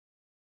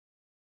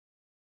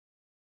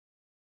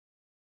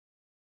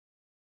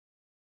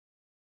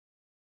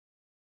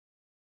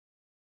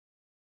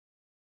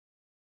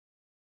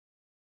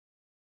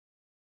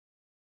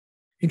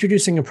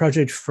introducing a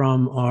project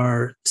from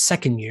our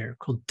second year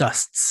called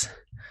Dusts.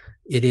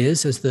 It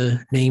is, as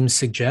the name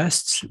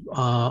suggests,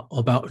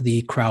 about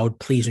the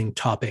crowd-pleasing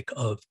topic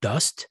of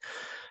dust.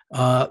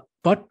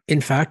 But in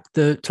fact,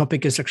 the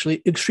topic is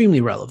actually extremely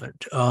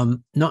relevant,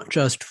 not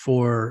just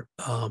for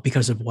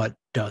because of what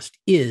dust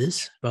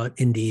is, but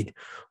indeed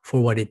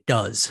for what it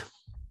does.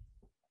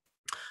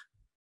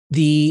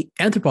 The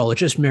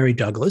anthropologist Mary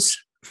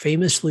Douglas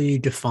famously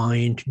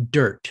defined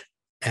dirt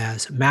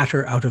as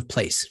matter out of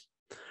place.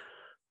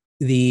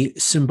 The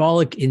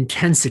symbolic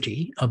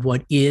intensity of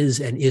what is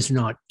and is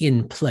not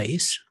in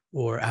place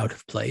or out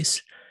of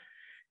place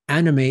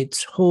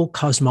animates whole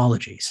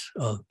cosmologies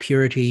of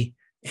purity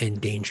and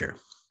danger,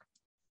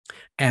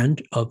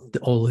 and of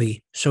all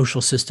the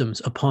social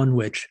systems upon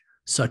which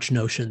such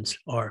notions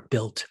are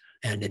built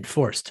and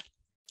enforced.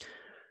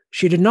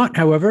 She did not,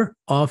 however,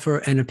 offer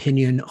an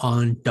opinion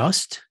on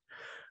dust.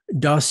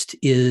 Dust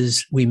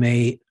is, we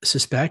may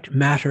suspect,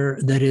 matter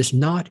that is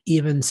not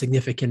even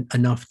significant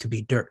enough to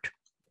be dirt.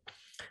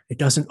 It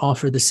doesn't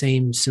offer the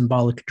same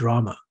symbolic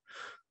drama,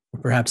 or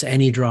perhaps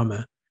any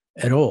drama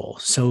at all,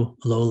 so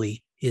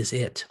lowly is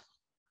it.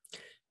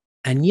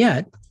 And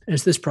yet,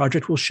 as this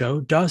project will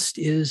show, dust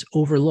is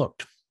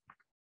overlooked.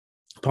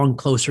 Upon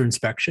closer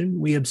inspection,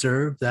 we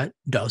observe that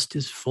dust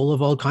is full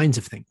of all kinds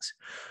of things,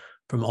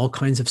 from all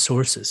kinds of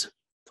sources,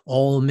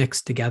 all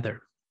mixed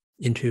together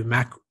into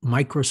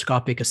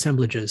microscopic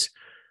assemblages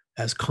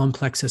as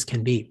complex as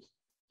can be.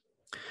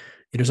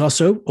 It is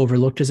also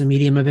overlooked as a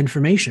medium of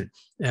information,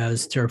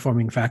 as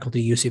Terraforming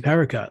faculty Jussi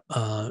Parikka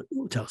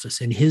tells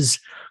us in his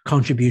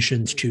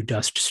contributions to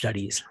dust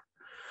studies.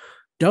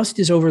 Dust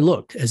is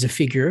overlooked as a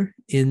figure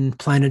in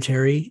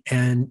planetary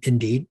and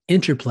indeed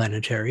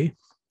interplanetary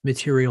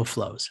material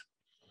flows.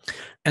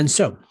 And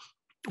so,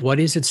 what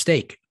is at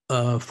stake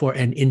for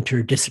an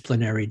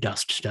interdisciplinary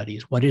dust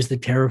studies? What is the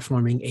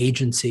terraforming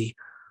agency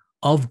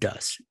of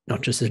dust,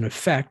 not just as an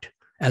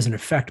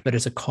effect, but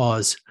as a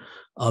cause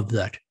of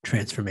that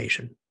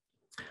transformation?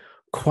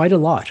 Quite a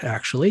lot,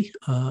 actually,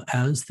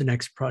 as the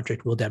next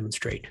project will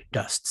demonstrate,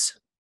 dusts.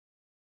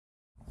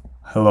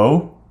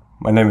 Hello,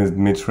 my name is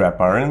Dmitrii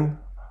Aparin.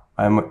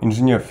 I'm an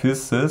engineer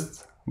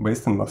physicist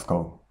based in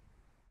Moscow.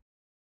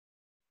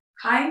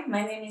 Hi,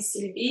 my name is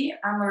Selbi.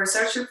 I'm a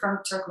researcher from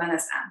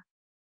Turkmenistan.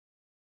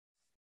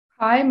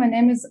 Hi, my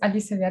name is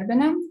Alisa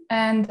Verbina,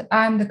 and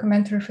I'm the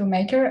documentary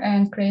filmmaker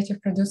and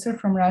creative producer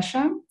from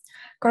Russia,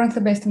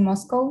 currently based in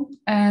Moscow.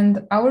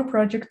 And our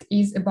project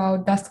is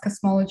about dust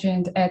cosmology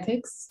and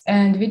ethics.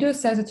 And video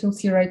set that you'll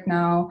see right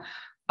now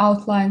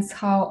outlines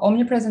how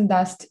omnipresent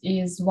dust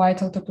is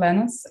vital to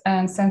planets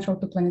and central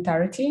to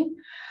planetarity.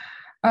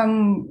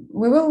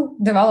 We will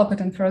develop it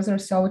and further,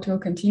 so it will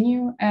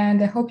continue,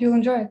 and I hope you'll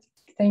enjoy it.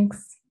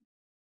 Thanks.